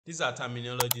These are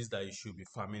terminologies that you should be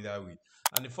familiar with.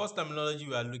 And the first terminology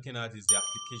we are looking at is the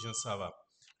application server.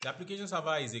 The application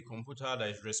server is a computer that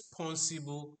is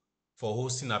responsible for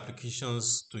hosting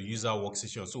applications to user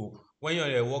workstation. So when you're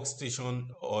on your workstation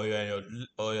or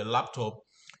your laptop,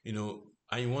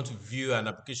 and you want to view an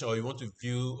application or you want to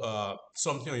view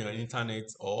something on your internet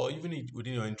or even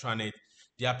within your intranet,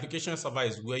 the application server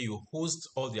is where you host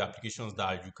all the applications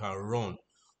that you can run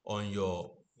on your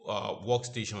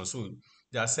workstation. So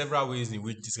there are several ways in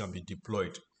which this can be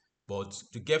deployed. But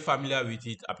to get familiar with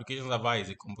it, application server is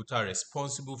a computer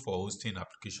responsible for hosting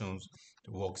applications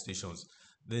to workstations.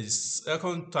 The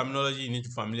second terminology you need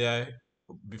to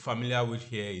be familiar with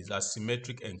here is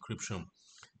asymmetric encryption.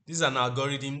 This is an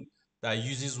algorithm that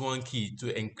uses one key to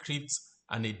encrypt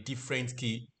and a different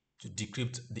key to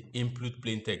decrypt the input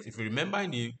plain text. If you remember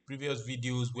in the previous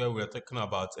videos where we were talking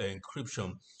about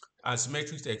encryption,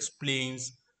 asymmetric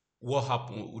explains what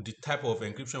happened with the type of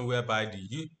encryption whereby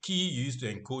the key you use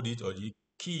to encode it or the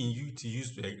key you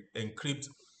use to encrypt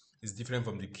is different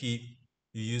from the key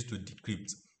you use to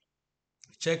decrypt.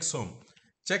 Checksum.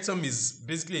 Checksum is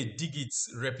basically a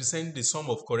digits representing the sum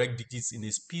of correct digits in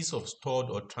a piece of stored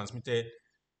or transmitted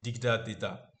digital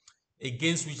data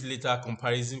against which later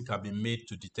comparison can be made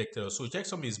to detect error. So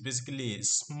checksum is basically a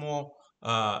small,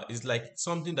 it's like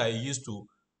something that you use to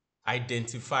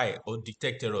identify or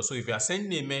detect error. So if you are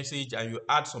sending a message and you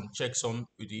add some checksum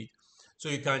with it, so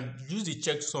you can use the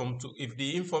checksum to, if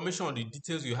the information or the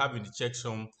details you have in the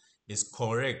checksum is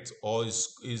correct or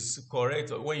is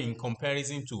correct when in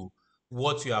comparison to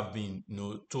what you have been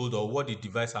told or what the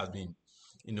device has been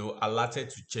alerted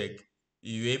to check,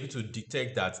 you're able to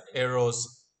detect that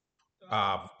errors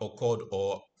have occurred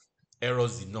or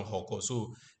errors did not occur.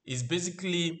 So it's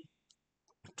basically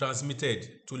transmitted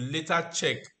to later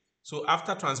check. So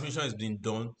after transmission has been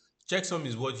done, checksum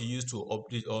is what you use to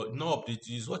update or not update,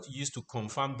 is what you use to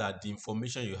confirm that the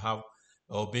information you have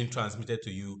or being transmitted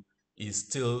to you is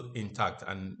still intact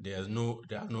and there are no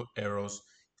errors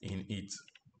in it.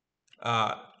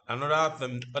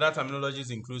 Other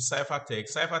terminologies include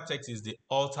ciphertext. Ciphertext is the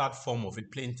altered form of a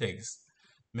plain text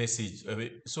message,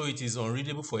 so it is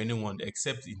unreadable for anyone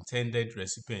except intended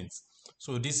recipients.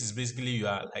 So this is basically you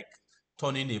are like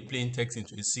turning a plain text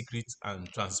into a secret and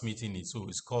transmitting it. So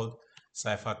it's called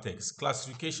ciphertext.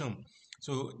 Classification.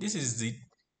 So this is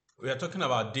we are talking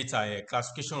about data here,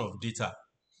 classification of data.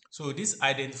 So this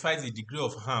identifies the degree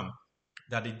of harm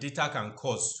that the data can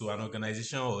cause to an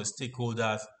organization or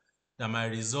stakeholders that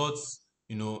might result,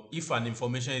 if an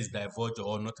information is divulged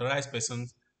or unauthorized person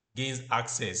gains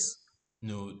access,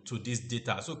 to this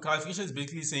data. So classification is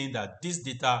basically saying that this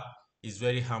data is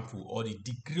very harmful or the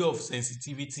degree of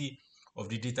sensitivity of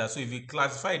the data. So if you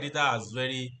classify data as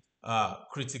very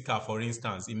critical, for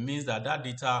instance, it means that that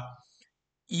data,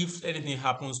 if anything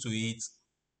happens to it,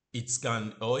 it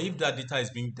can, or if that data is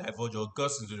being divulged or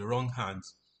goes into the wrong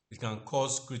hands, it can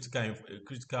cause critical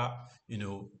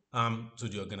harm to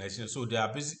the organization. So there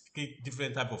are basically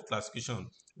different type of classification.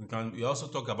 We also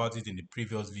talk about it in the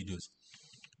previous videos.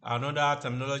 Another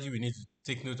terminology we need to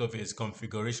take note of is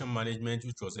configuration management,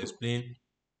 which was explained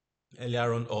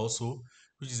earlier on also,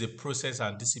 which is a process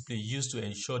and discipline used to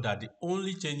ensure that the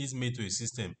only changes made to a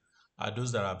system are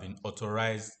those that have been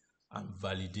authorized and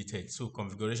validated. So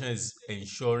configuration is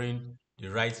ensuring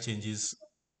the right changes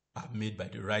are made by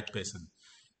the right person.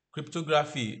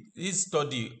 Cryptography is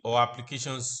study or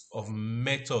applications of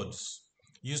methods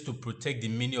used to protect the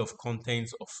meaning of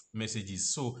contents of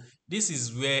messages. So this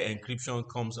is where encryption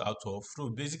comes out of.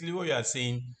 So basically what you are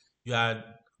saying, you are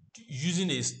using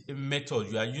a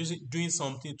method, you are doing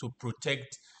something to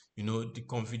protect, the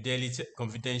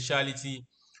confidentiality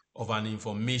of an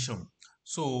information.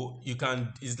 So you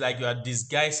can, it's like you are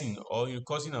disguising or you're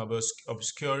causing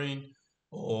obscuring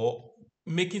or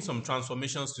making some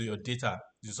transformations to your data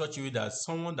in such a way that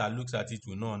someone that looks at it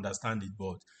will not understand it,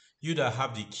 but you that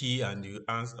have the key and the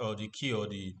answer or the key or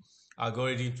the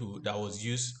algorithm that was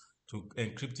used to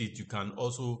encrypt it, you can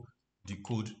also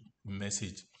decode the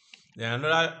message. Then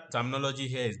another terminology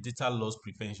here is data loss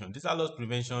prevention. Data loss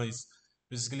prevention is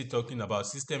basically talking about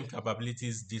system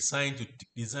capabilities designed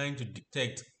to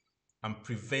detect and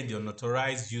prevent the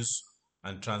unauthorized use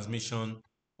and transmission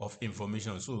of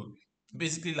information. So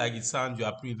basically, like it sounds, you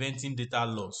are preventing data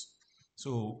loss.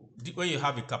 So when you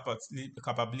have a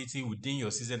capability within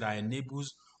your system that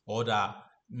enables or that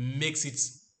makes it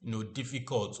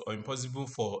difficult or impossible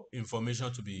for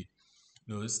information to be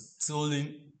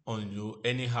stealing on you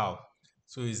anyhow.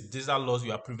 So it's data loss.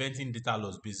 You are preventing data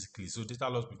loss basically. So data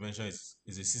loss prevention is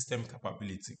a system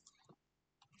capability.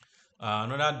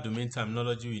 Another domain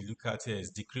terminology we look at here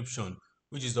is decryption,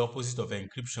 which is the opposite of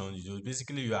encryption.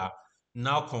 Basically, you are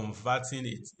now converting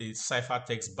a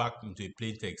ciphertext back into a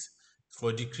plain text.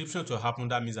 For decryption to happen,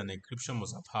 that means an encryption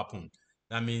must have happened.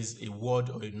 That means a word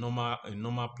or a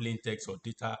normal plain text or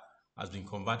data has been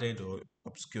converted or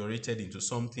obscurated into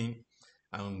something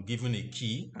and given a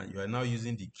key, and you are now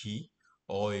using the key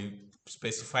or a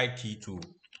specified key to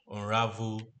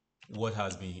unravel what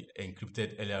has been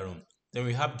encrypted earlier on. Then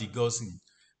we have degaussing,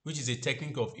 which is a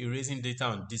technique of erasing data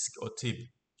on disk or tape,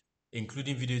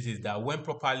 including video tapes, that when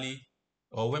properly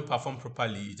or when performed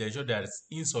properly, it ensures there is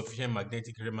insufficient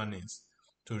magnetic remnants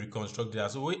to reconstruct data.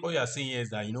 So what you are saying here is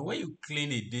that, when you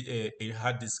clean a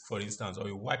hard disk, for instance, or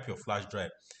you wipe your flash drive,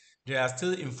 there are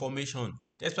still information,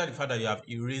 despite the fact that you have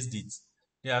erased it.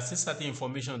 There are still certain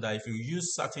information that if you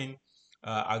use certain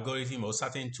algorithm or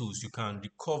certain tools, you can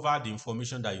recover the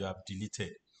information that you have deleted.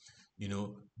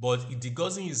 But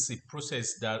degaussing is a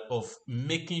process that of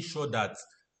making sure that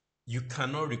you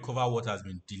cannot recover what has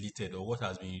been deleted or what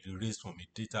has been erased from a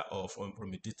data or from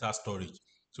a data storage.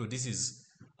 So this is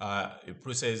a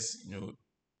process,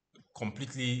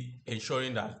 completely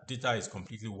ensuring that data is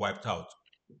completely wiped out.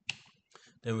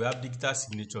 Then we have digital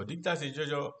signature.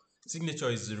 Signature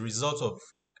is the result of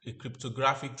a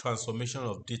cryptographic transformation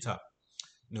of data.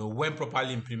 When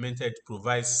properly implemented,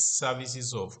 provides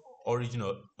services of origin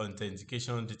or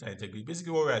authentication, data integrity.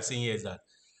 Basically, what we are saying here is that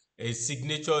a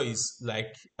signature is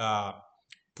like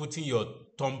putting your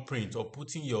thumbprint or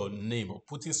putting your name or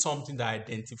putting something that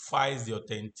identifies the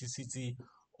authenticity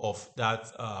of that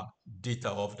data,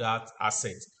 of that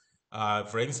asset.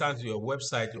 For instance, your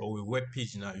website or a web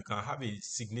page now, you can have a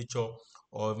signature,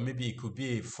 or maybe it could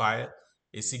be a file,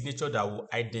 a signature that will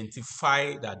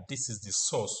identify that this is the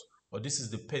source or this is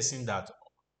the person that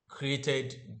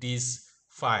created this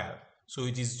file. So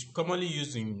it is commonly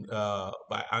used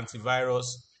by antivirus.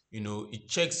 It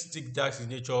checks digital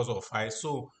signatures of files.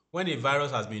 So when a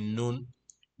virus has been known,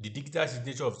 the digital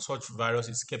signature of such virus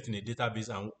is kept in a database,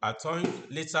 and at times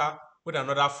later, when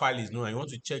another file is known and you want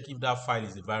to check if that file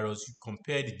is a virus, you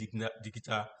compare the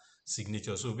digital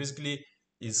signature. So basically,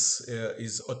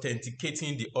 is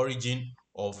authenticating the origin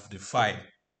of the file,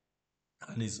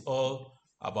 and it's all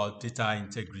about data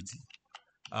integrity.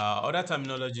 Other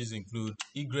terminologies include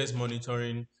egress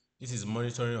monitoring. This is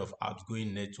monitoring of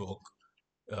outgoing network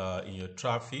in your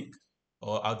traffic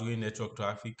or outgoing network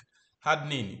traffic.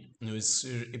 Hardening is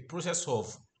a process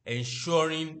of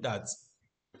ensuring that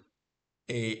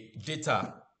a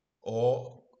data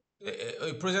or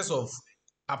a process of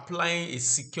applying a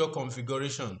secure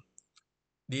configuration.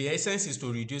 The essence is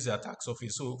to reduce the attack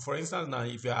surface. So, for instance, now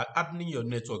if you are hardening your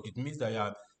network, it means that you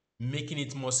are making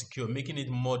it more secure, making it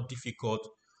more difficult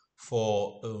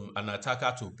for an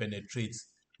attacker to penetrate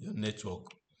your network.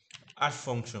 Hash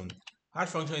function. Hash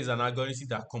function is an algorithm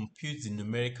that computes the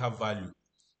numerical value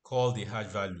called the hash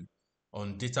value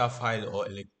on data file or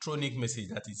electronic message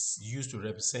that is used to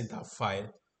represent a file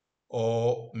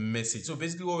or message. So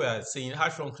basically what we are saying,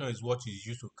 hash function is what is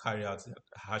used to carry out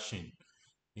hashing.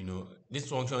 This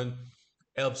function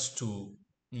helps to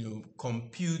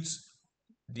compute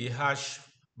the hash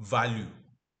value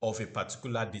of a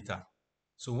particular data.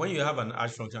 So when you have an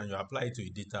hash function and you apply it to a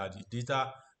data, the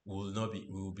data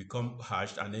will become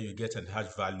hashed, and then you get a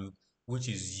hash value which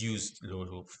is used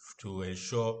to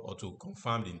ensure or to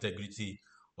confirm the integrity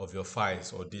of your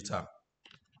files or data.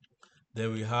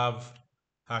 Then we have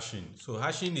hashing. So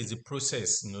hashing is a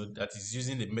process that is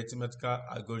using a mathematical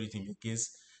algorithm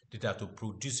against data to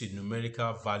produce a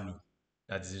numerical value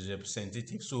that is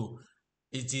representative. So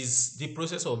it is the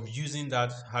process of using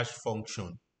that hash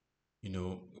function,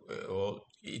 or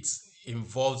it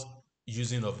involves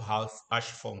using of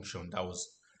hash function that was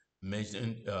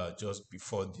mentioned just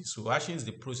before this. So hashing is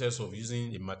the process of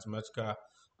using a mathematical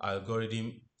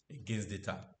algorithm against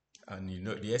data, and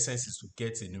the essence is to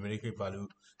get a numerical value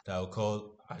that we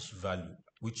call hash value,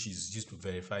 which is used to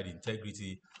verify the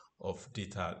integrity of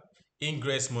data.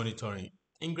 Ingress monitoring.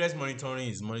 Ingress monitoring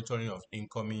is monitoring of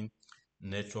incoming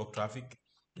network traffic.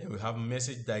 Then we have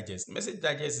message digest. Message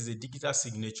digest is a digital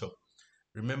signature.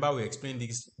 Remember, we explained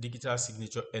this digital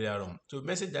signature earlier on. So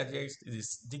message digest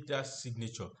is digital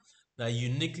signature that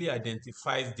uniquely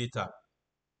identifies data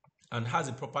and has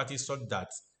a property such that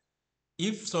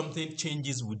if something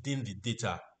changes within the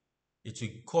data, it will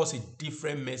cause a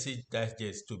different message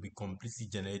digest to be completely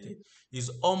generated. It's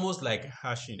almost like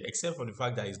hashing, except for the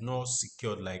fact that it's not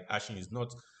secured like hashing. It's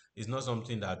not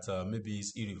something that maybe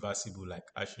is irreversible like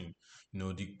hashing.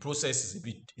 The process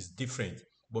is different.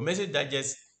 But message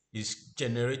digest is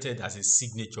generated as a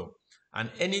signature, and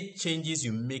any changes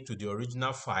you make to the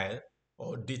original file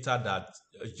or data that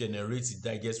generates the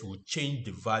digest will change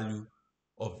the value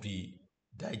of the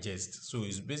digest. So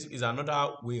it's basically it's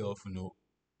another way of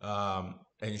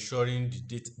ensuring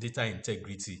the data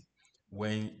integrity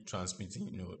when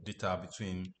transmitting data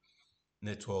between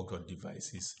network or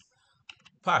devices.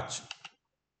 Patch.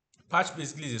 Patch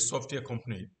basically is a software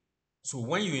company. So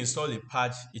when you install a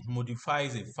patch, it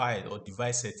modifies a file or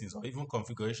device settings or even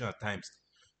configuration at times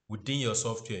within your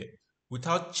software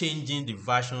without changing the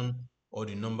version or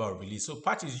the number of release. So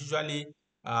patch is usually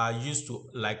used to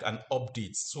like an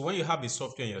update. So when you have a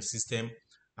software in your system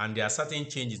and there are certain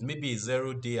changes, maybe a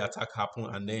 0-day attack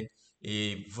happened and then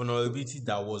a vulnerability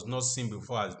that was not seen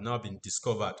before has now been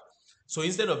discovered. So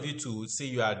instead of you to say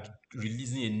you are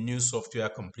releasing a new software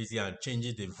completely and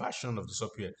changing the version of the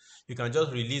software, you can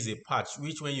just release a patch,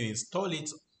 which when you install it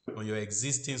on your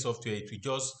existing software, it will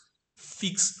just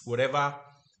fix whatever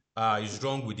is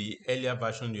wrong with the earlier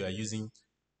version you are using,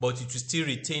 but it will still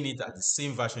retain it at the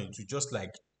same version. It will just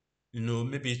like,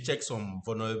 maybe check some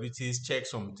vulnerabilities, check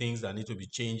some things that need to be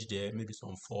changed there, maybe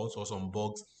some faults or some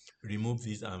bugs, remove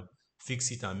this and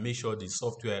fix it and make sure the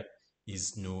software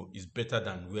is, is better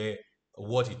than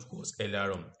what it was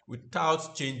earlier on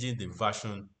without changing the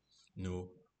version,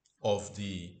 of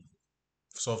the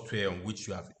software on which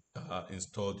you have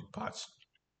installed the patch.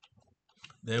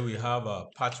 Then we have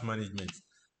patch management.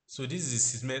 So this is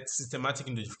systematic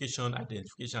notification,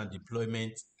 identification, and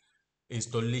deployment,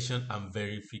 installation, and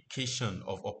verification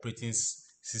of operating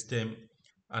system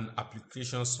and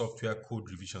application software code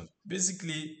revisions.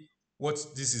 Basically, what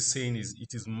this is saying is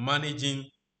it is managing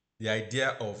the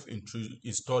idea of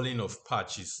installing of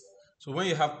patches. So when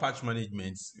you have patch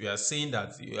management, we are saying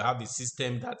that you have a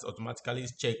system that automatically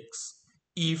checks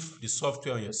if the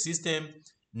software on your system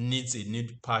needs a new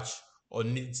patch or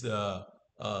needs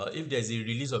if there's a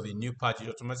release of a new patch, it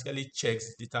automatically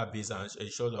checks the database and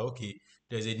ensures that okay,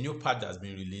 there's a new patch that's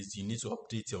been released. You need to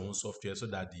update your own software so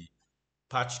that the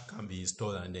patch can be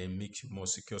installed and then make you more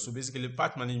secure. So basically,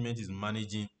 patch management is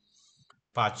managing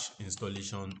patch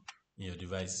installation in your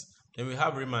device. Then we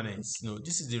have remanence.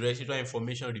 This is the residual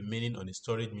information remaining on the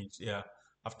storage media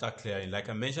after clearing. Like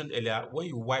I mentioned earlier, when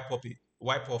you wipe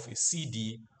off a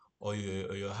CD or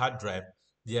your hard drive,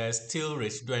 there is still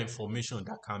residual information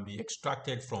that can be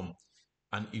extracted from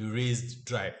an erased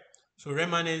drive. So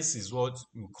remanence is what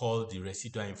we call the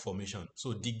residual information.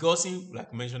 So degaussing,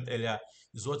 like mentioned earlier,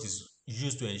 is what is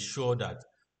used to ensure that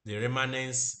the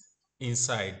remanence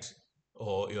inside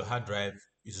or your hard drive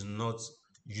is not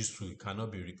useful, it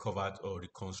cannot be recovered or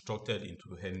reconstructed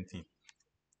into anything.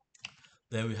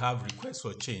 Then we have request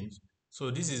for change. So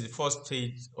this is the first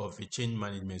stage of a change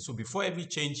management. So before every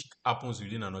change happens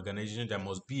within an organization, there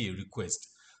must be a request.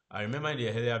 I remember in the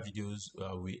earlier videos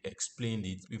we explained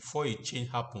it. Before a change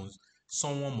happens,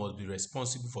 someone must be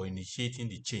responsible for initiating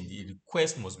the change. A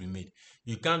request must be made.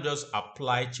 You can't just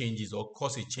apply changes or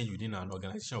cause a change within an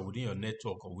organization, within your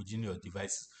network or within your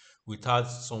devices without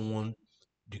someone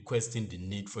requesting the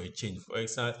need for a change. For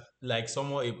example, like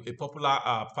a popular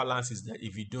balance is that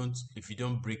if you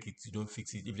don't break it, you don't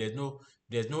fix it. If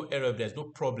there's no error, if there's no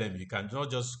problem, you cannot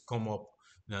just come up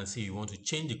and say you want to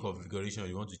change the configuration or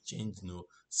you want to change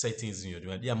settings in your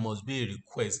device. There must be a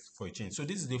request for a change. So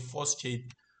this is the first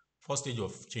stage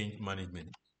of change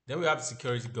management. Then we have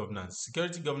security governance.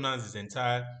 Security governance is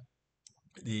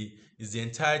the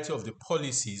entirety of the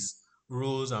policies,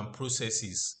 rules, and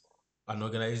processes an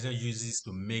organization uses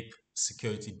to make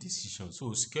security decisions.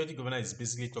 So security governance is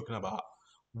basically talking about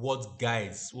what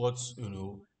guides, what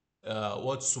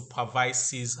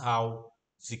supervises how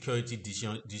security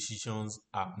decisions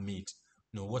are made.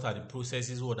 What are the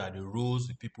processes, what are the rules,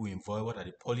 the people involved, what are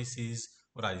the policies,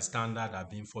 what are the standards that are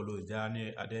being followed, are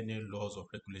there any laws or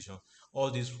regulations? All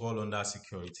these fall under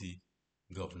security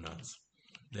governance.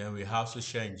 Then we have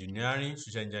social engineering.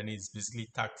 Social engineering is basically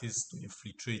tactics to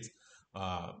infiltrate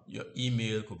your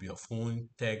email, could be your phone,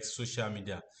 text, social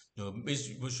media.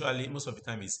 Usually most of the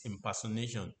time it's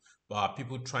impersonation, but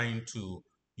people trying to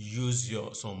use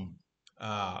some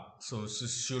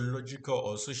sociological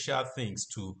or social things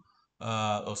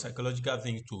or psychological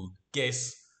things to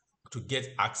get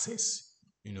access,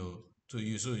 to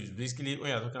you. So it's basically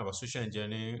when you're talking about social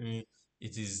engineering,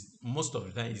 it is most of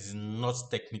the time it is not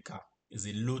technical. It's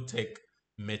a low tech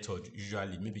method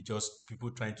usually. Maybe just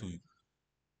people trying to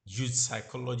use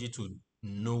psychology to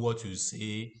know what you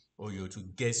say or you to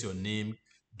guess your name,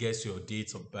 guess your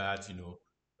date of birth.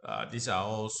 These are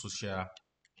all social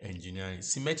engineering.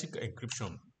 Symmetric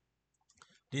encryption.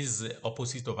 This is the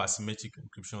opposite of asymmetric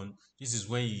encryption. This is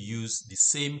when you use the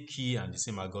same key and the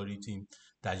same algorithm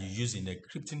that you use in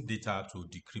encrypting data to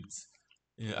decrypt.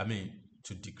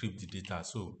 To decrypt the data.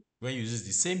 So when you use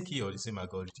the same key or the same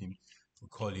algorithm, we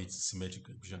call it symmetric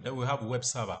encryption. Then we have web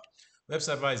server. Web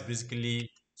server is basically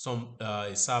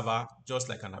a server, just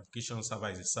like an application server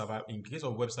is a server. In case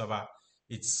of web server,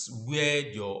 it's where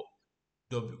your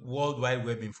the World Wide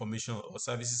Web information or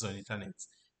services on internet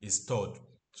is stored.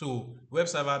 So web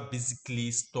server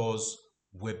basically stores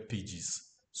web pages.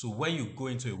 So when you go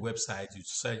into a website, you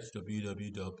search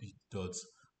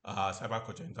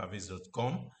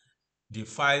www.cybercultureinterface.com. The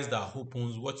files that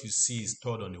opens, what you see is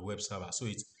stored on the web server. So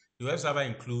it's the web server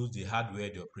includes the hardware,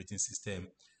 the operating system,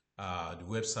 the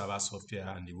web server software,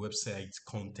 and the website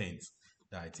content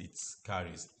that it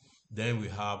carries. Then we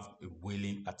have a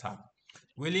whaling attack.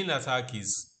 Whaling attack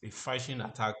is a phishing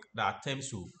attack that attempts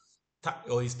to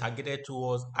or is targeted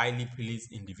towards highly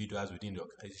privileged individuals within the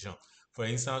organization. For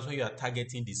instance, when you are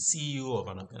targeting the CEO of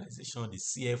an organization, the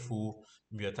CFO,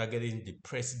 you are targeting the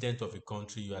president of a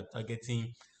country, you are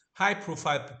targeting high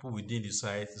profile people within the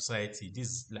society.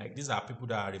 These are people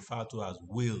that are referred to as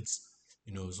whales,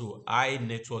 so high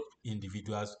network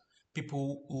individuals,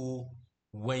 people who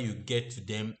when you get to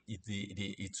them it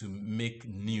will make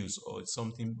news or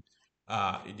something.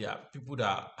 There are people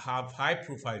that have high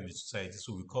profile in the society,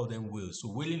 so we call them whales. So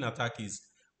whaling attack is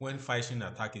when phishing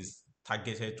attack is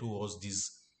targeted towards these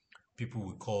people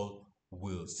we call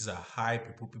whales. These are high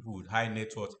people with high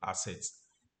net worth assets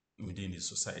within the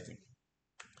society.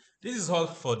 This is all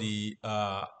for the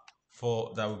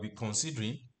for that we'll be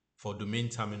considering for domain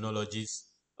terminologies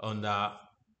under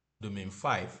domain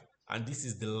 5, and this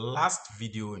is the last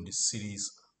video in the series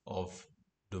of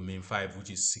domain 5, which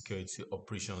is security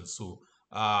operations. So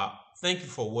thank you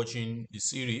for watching the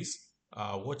series.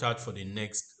 Watch out for the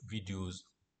next videos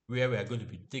where we are going to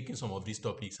be taking some of these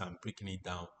topics and breaking it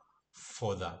down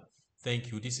further.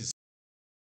 Thank you. This is